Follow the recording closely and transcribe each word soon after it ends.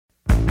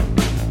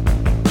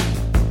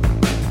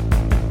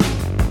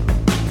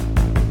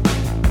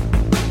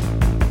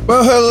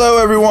Well, hello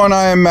everyone,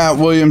 I am Matt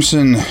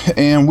Williamson,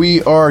 and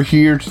we are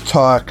here to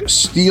talk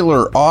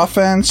Steeler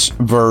offense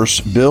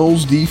versus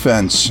Bills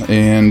defense,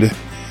 and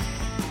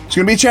it's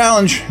going to be a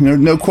challenge,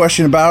 no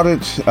question about it.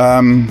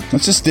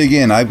 Let's just dig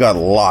in. I've got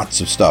lots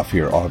of stuff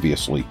here,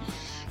 obviously.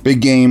 Big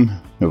game,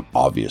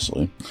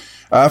 obviously.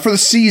 For the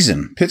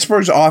season,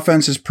 Pittsburgh's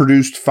offense has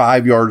produced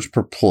 5 yards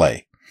per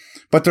play,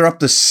 but they're up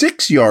to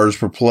 6 yards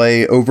per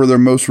play over their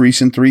most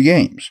recent 3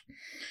 games.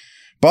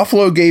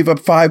 Buffalo gave up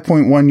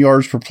 5.1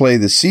 yards per play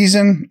this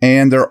season,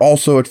 and they're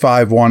also at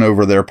 5-1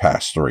 over their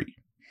past 3.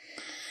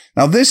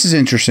 Now, this is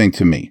interesting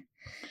to me.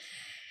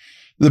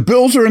 The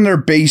Bills are in their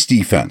base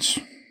defense,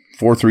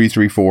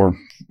 4-3-3-4,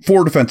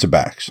 4 defensive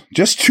backs,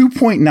 just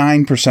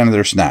 2.9% of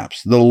their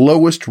snaps, the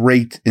lowest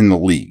rate in the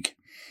league.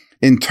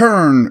 In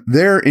turn,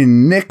 they're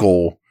in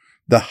nickel,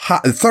 the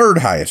third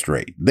highest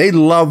rate. They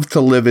love to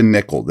live in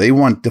nickel. They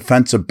want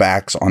defensive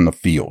backs on the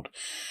field.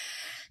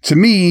 To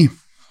me,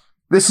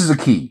 this is a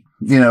key.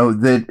 You know,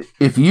 that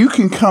if you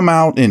can come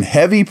out in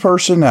heavy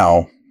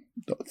personnel,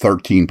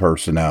 13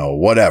 personnel,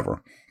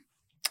 whatever,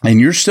 and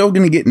you're still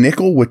going to get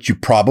nickel, which you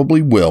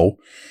probably will,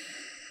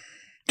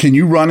 can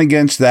you run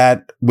against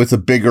that with a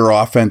bigger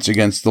offense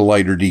against the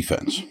lighter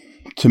defense?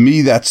 To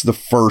me, that's the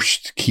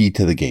first key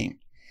to the game.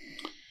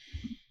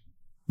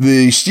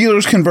 The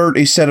Steelers convert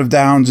a set of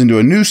downs into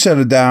a new set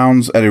of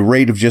downs at a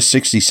rate of just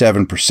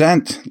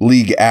 67%.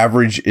 League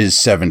average is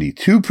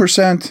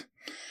 72%.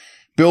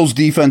 Bills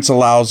defense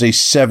allows a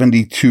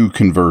 72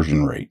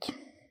 conversion rate.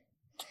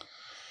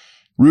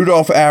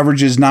 Rudolph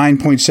averages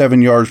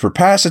 9.7 yards per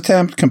pass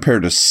attempt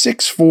compared to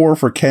 6.4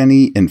 for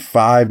Kenny and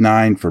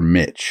 5.9 for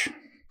Mitch.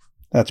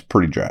 That's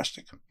pretty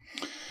drastic.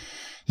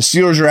 The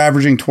Steelers are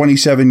averaging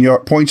 27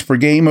 points per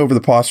game over the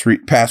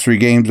past 3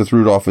 games with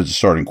Rudolph as a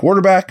starting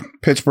quarterback.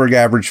 Pittsburgh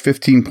averaged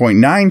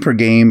 15.9 per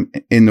game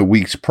in the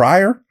weeks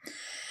prior.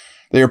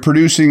 They are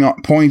producing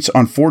points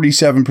on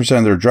 47%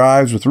 of their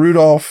drives with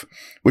Rudolph,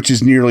 which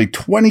is nearly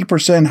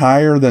 20%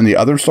 higher than the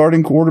other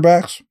starting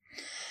quarterbacks.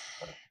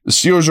 The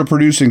Steelers are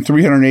producing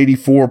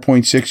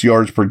 384.6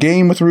 yards per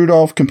game with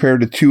Rudolph compared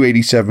to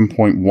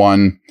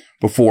 287.1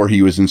 before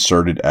he was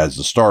inserted as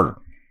the starter.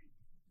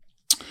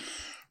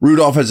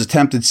 Rudolph has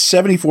attempted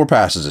 74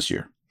 passes this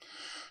year.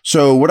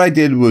 So what I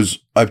did was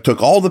I took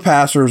all the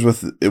passers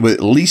with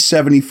at least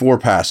 74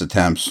 pass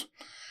attempts.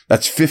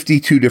 That's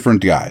 52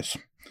 different guys.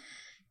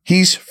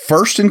 He's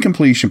first in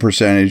completion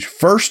percentage,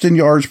 first in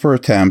yards per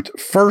attempt,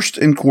 first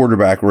in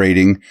quarterback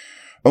rating.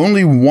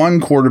 Only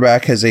one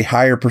quarterback has a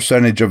higher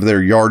percentage of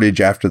their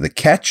yardage after the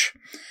catch.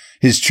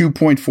 His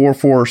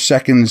 2.44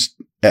 seconds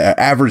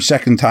average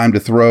second time to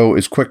throw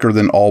is quicker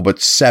than all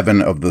but 7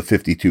 of the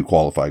 52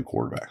 qualified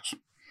quarterbacks.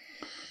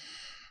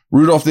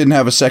 Rudolph didn't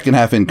have a second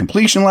half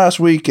incompletion last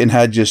week and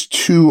had just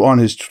 2 on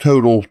his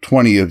total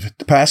 20 of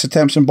pass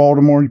attempts in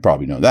Baltimore. You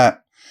probably know that.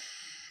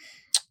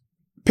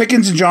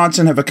 Pickens and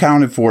Johnson have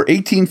accounted for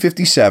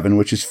 1857,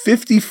 which is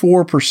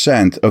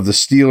 54% of the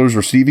Steelers'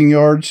 receiving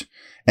yards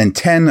and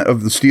 10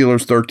 of the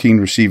Steelers' 13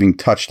 receiving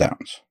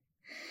touchdowns.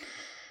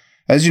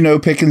 As you know,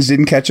 Pickens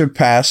didn't catch a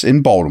pass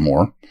in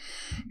Baltimore,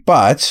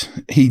 but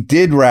he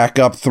did rack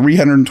up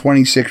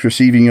 326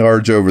 receiving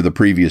yards over the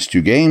previous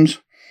 2 games.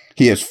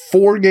 He has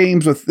 4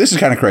 games with, this is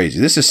kind of crazy.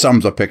 This just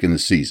sums up Pickens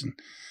this season.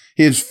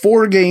 He has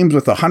 4 games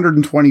with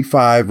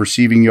 125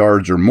 receiving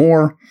yards or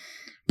more,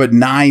 but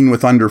 9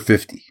 with under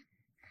 50.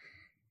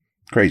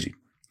 Crazy.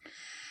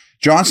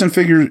 Johnson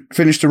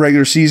finished the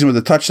regular season with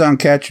a touchdown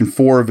catch in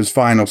 4 of his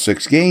final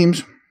 6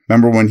 games.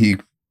 Remember when he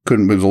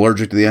was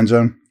allergic to the end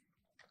zone?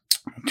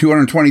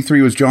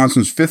 223 was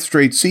Johnson's 5th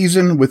straight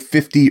season with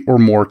 50 or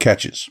more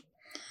catches.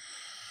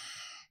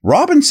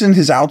 Robinson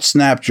has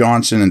outsnapped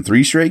Johnson in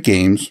 3 straight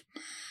games,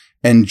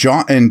 and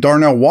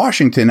Darnell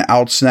Washington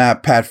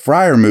outsnapped Pat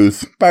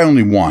Freiermuth by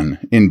only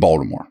 1 in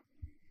Baltimore.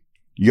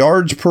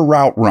 Yards per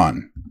route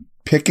run.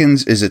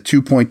 Pickens is at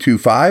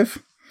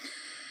 2.25.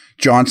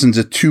 Johnson's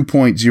at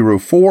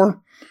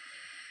 2.04.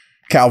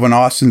 Calvin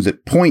Austin's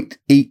at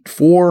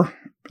 0.84.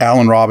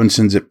 Allen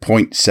Robinson's at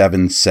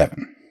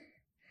 0.77.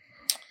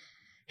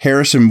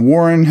 Harris and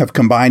Warren have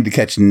combined to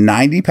catch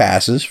 90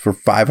 passes for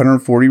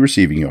 540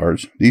 receiving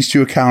yards. These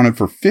two accounted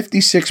for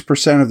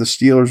 56% of the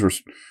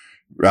Steelers'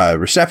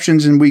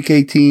 receptions in Week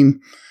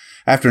 18.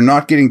 After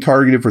not getting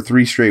targeted for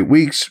 3 straight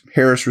weeks,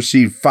 Harris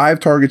received 5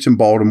 targets in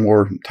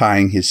Baltimore,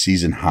 tying his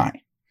season high.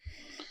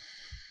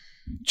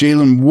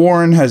 Jaylen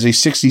Warren has a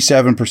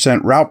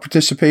 67% route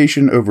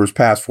participation over his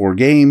past 4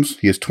 games.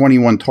 He has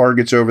 21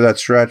 targets over that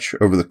stretch.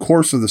 Over the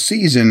course of the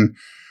season,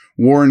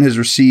 Warren has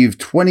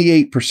received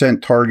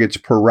 28% targets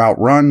per route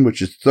run,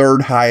 which is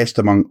 3rd highest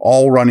among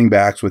all running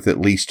backs with at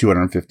least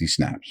 250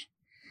 snaps.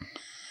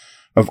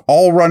 Of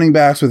all running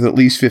backs with at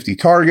least 50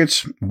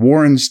 targets,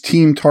 Warren's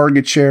team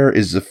target share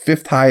is the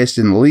 5th highest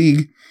in the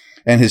league,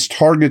 and his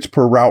targets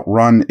per route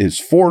run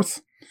is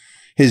 4th.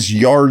 His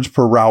yards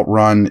per route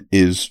run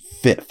is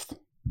 5th.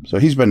 So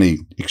he's been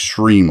an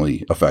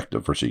extremely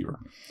effective receiver.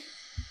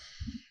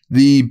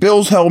 The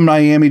Bills held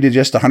Miami to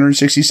just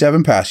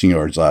 167 passing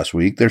yards last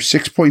week. They're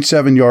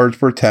 6.7 yards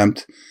per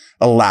attempt,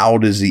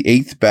 allowed is the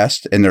 8th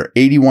best, and their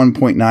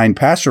 81.9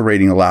 passer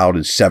rating allowed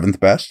is 7th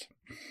best.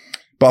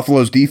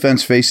 Buffalo's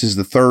defense faces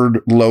the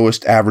 3rd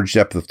lowest average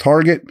depth of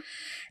target,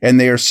 and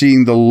they are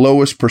seeing the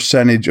lowest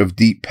percentage of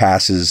deep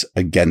passes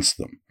against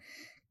them.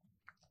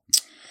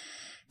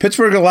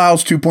 Pittsburgh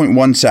allows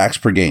 2.1 sacks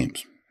per game.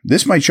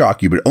 This might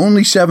shock you, but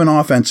only 7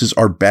 offenses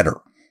are better.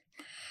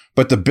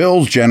 But the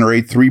Bills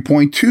generate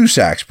 3.2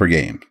 sacks per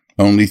game.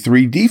 Only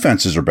 3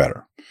 defenses are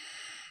better.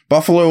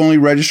 Buffalo only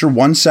registered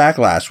 1 sack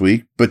last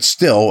week, but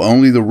still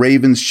only the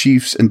Ravens,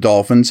 Chiefs, and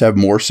Dolphins have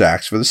more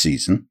sacks for the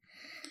season.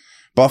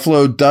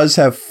 Buffalo does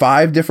have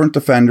 5 different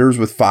defenders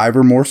with 5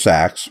 or more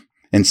sacks,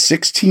 and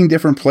 16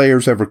 different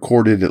players have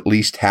recorded at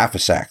least half a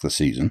sack this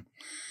season.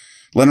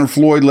 Leonard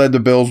Floyd led the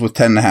Bills with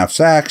 10.5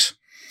 sacks,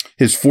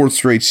 his 4th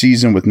straight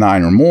season with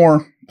 9 or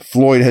more.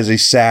 Floyd has a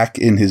sack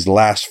in his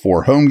last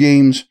 4 home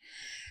games.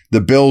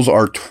 The Bills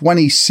are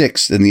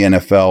 26th in the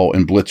NFL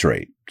in blitz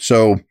rate.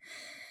 So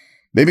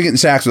they've been getting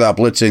sacks without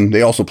blitzing.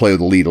 They also play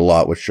with the lead a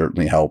lot, which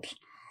certainly helps.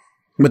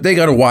 But they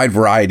got a wide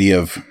variety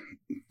of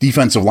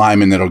defensive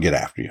linemen that'll get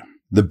after you.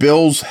 The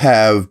Bills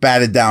have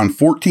batted down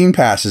 14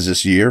 passes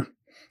this year.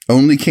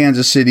 Only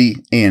Kansas City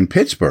and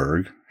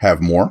Pittsburgh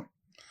have more.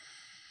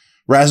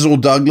 Rasul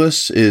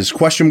Douglas is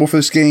questionable for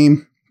this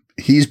game.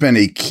 He's been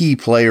a key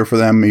player for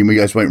them. You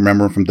guys might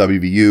remember him from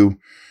WVU.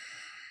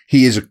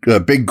 He is a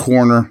big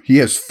corner. He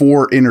has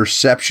 4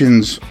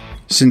 interceptions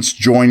since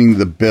joining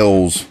the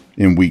Bills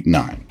in Week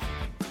 9.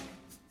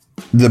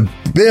 The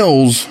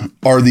Bills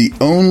are the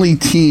only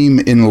team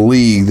in the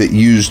league that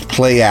used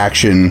play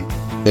action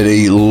at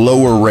a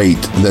lower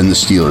rate than the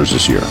Steelers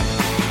this year.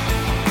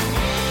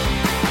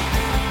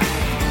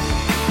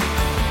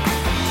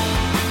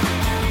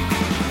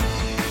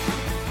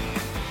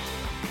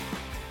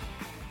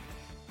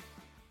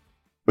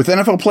 With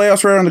NFL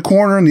playoffs right around the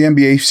corner and the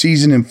NBA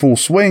season in full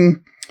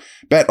swing,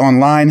 Bet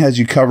Online has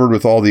you covered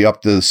with all the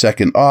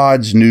up-to-the-second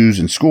odds, news,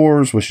 and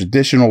scores, with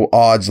additional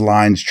odds,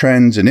 lines,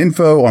 trends, and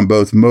info on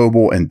both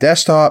mobile and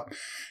desktop.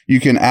 You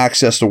can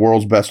access the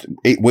world's best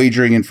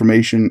wagering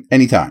information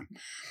anytime.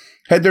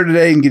 Head there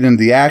today and get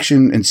into the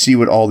action and see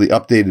what all the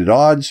updated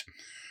odds.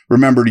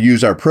 Remember to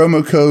use our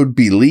promo code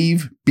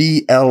BELIEVE,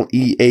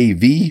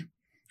 BLEAV,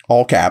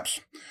 all caps,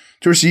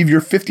 to receive your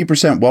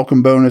 50%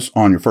 welcome bonus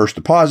on your first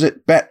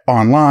deposit. Bet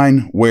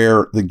Online,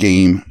 where the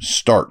game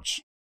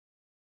starts.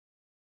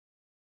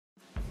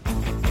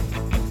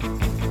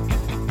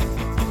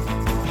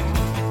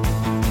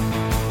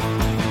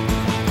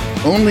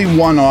 Only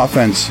one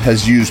offense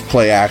has used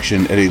play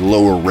action at a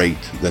lower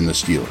rate than the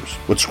Steelers.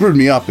 What screwed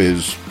me up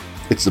is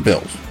it's the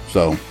Bills.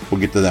 So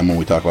we'll get to them when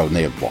we talk about when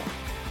they have the ball.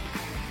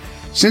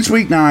 Since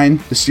Week 9,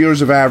 the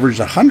Steelers have averaged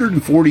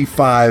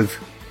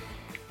 145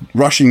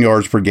 rushing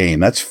yards per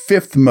game. That's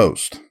 5th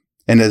most,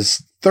 and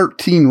has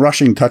 13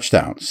 rushing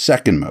touchdowns,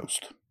 2nd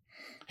most.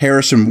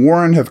 Harris and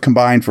Warren have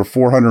combined for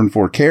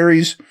 404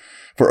 carries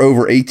for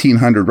over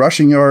 1,800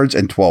 rushing yards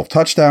and 12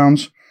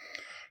 touchdowns.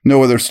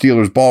 No other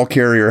Steelers ball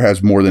carrier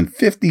has more than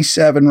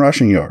 57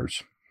 rushing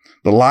yards.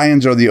 The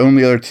Lions are the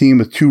only other team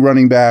with 2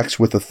 running backs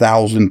with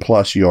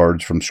 1,000+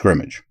 yards from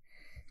scrimmage.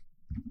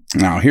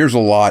 Now, here's a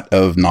lot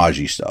of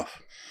Najee stuff.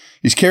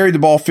 He's carried the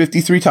ball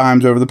 53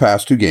 times over the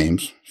past 2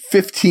 games.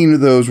 15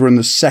 of those were in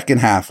the second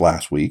half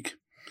last week.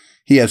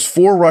 He has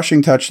 4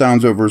 rushing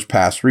touchdowns over his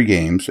past 3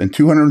 games and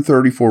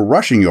 234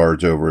 rushing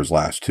yards over his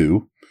last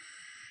 2.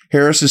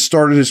 Harris has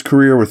started his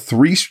career with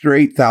 3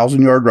 straight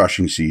 1,000-yard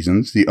rushing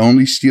seasons, the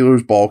only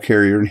Steelers ball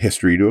carrier in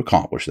history to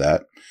accomplish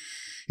that.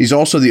 He's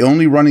also the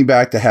only running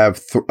back to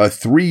have a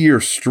 3-year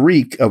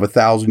streak of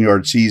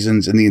 1,000-yard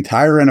seasons in the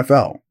entire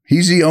NFL.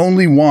 He's the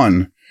only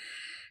one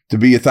to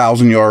be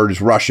 1,000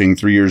 yards rushing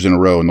 3 years in a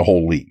row in the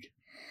whole league.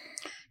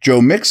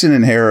 Joe Mixon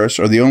and Harris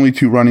are the only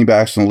 2 running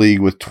backs in the league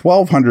with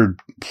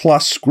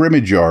 1,200+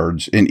 scrimmage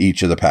yards in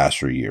each of the past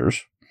 3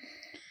 years.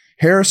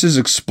 Harris's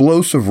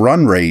explosive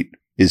run rate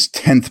is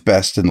 10th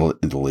best in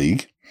the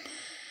league.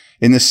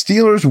 In the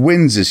Steelers'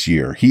 wins this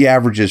year, he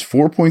averages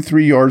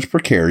 4.3 yards per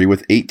carry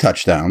with 8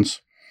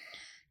 touchdowns,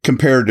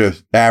 compared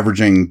to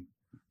averaging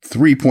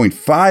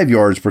 3.5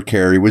 yards per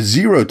carry with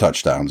 0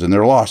 touchdowns in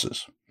their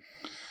losses.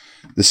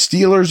 The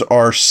Steelers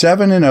are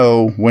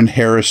 7-0 when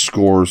Harris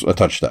scores a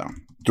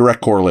touchdown.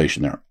 Direct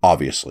correlation there,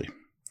 obviously.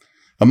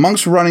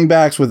 Amongst running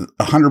backs with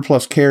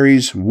 100+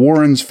 carries,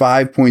 Warren's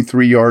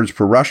 5.3 yards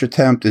per rush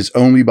attempt is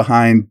only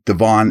behind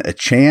Devon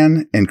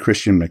Achane and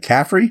Christian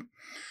McCaffrey.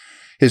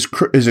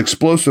 His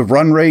explosive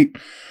run rate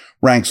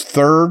ranks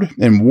 3rd,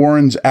 and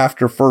Warren's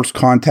after first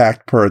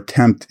contact per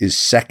attempt is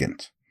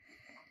 2nd.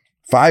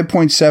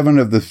 5.7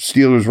 of the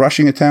Steelers'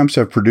 rushing attempts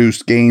have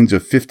produced gains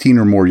of 15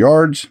 or more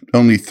yards.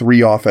 Only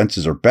 3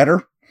 offenses are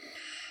better.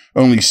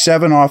 Only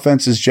 7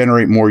 offenses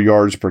generate more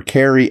yards per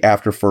carry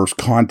after first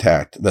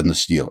contact than the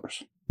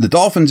Steelers. The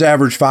Dolphins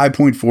averaged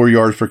 5.4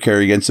 yards per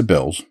carry against the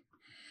Bills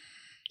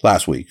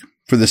last week.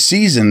 For the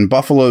season,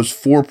 Buffalo's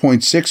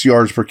 4.6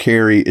 yards per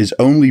carry is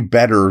only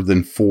better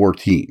than 4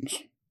 teams.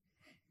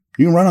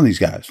 You can run on these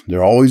guys.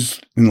 They're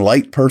always in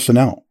light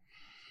personnel.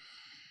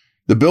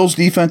 The Bills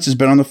defense has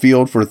been on the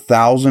field for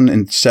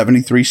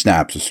 1,073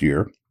 snaps this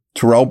year.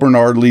 Terrell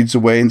Bernard leads the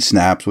way in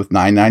snaps with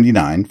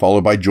 999,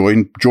 followed by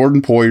Jordan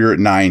Poyer at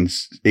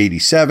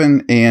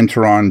 987 and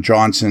Teron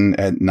Johnson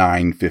at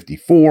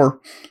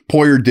 954.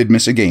 Poyer did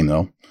miss a game,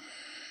 though.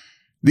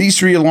 These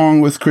three,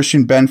 along with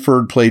Christian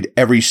Benford, played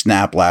every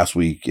snap last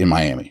week in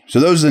Miami. So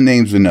those are the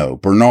names to know.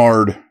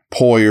 Bernard,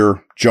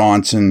 Poyer,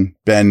 Johnson,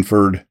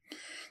 Benford,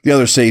 the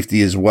other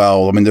safety as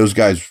well. I mean, those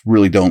guys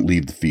really don't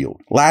leave the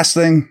field. Last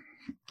thing,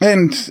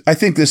 and I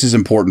think this is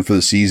important for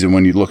the season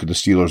when you look at the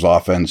Steelers'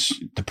 offense,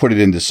 to put it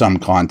into some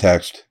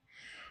context.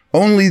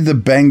 Only the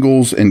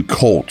Bengals and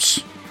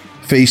Colts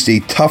faced a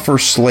tougher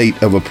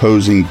slate of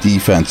opposing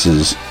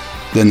defenses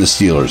than the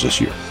Steelers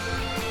this year.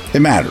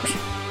 It matters.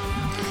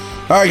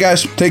 All right,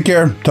 guys, take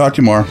care. Talk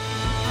to you tomorrow.